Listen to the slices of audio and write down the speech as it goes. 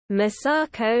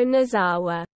Masako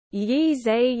Nozawa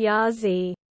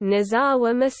Yazi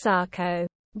Nozawa Masako,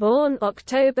 born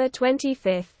October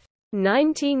 25,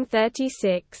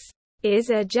 1936, is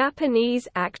a Japanese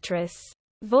actress,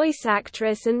 voice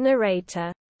actress and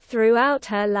narrator. Throughout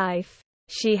her life,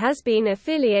 she has been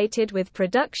affiliated with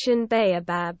Production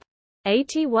Baobab,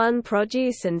 81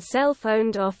 produce and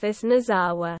self-owned office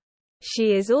Nozawa.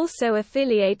 She is also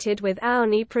affiliated with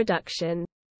Oni Production.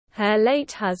 Her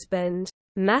late husband,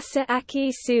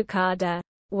 Masaaki Tsukada,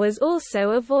 was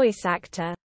also a voice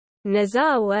actor.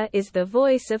 Nozawa is the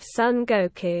voice of Son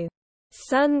Goku,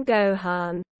 Son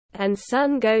Gohan, and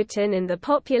Son Goten in the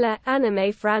popular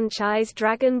anime franchise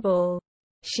Dragon Ball.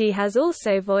 She has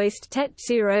also voiced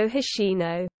Tetsurō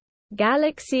Hoshino,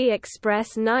 Galaxy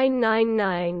Express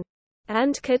 999,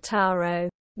 and Kitarō,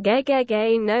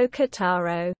 GeGeGe no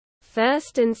Kitarō,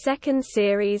 first and second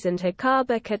series, and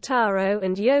Hakaba Kitarō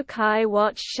and Yokai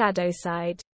Watch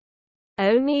Shadowside.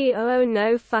 Oni-ō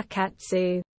no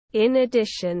Fukkatsu. In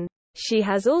addition, she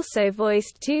has also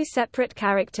voiced two separate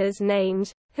characters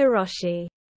named Hiroshi,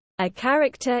 a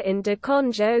character in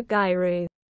Dokonjō Gaeru,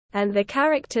 and the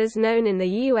characters known in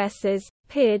the US as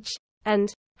Pidge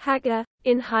and Haggar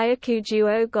in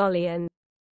Hyakujūō Golion.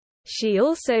 She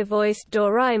also voiced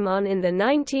Doraemon in the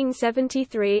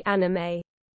 1973 anime,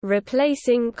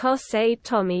 replacing Kōsei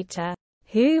Tomita,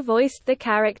 who voiced the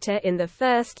character in the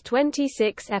first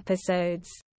 26 episodes.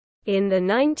 In the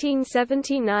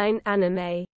 1979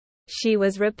 anime, she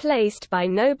was replaced by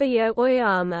Nobuyo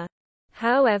Ōyama.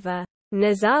 However,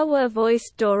 Nozawa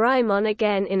voiced Doraemon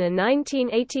again in a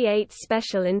 1988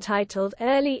 special entitled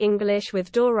Early English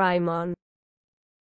with Doraemon.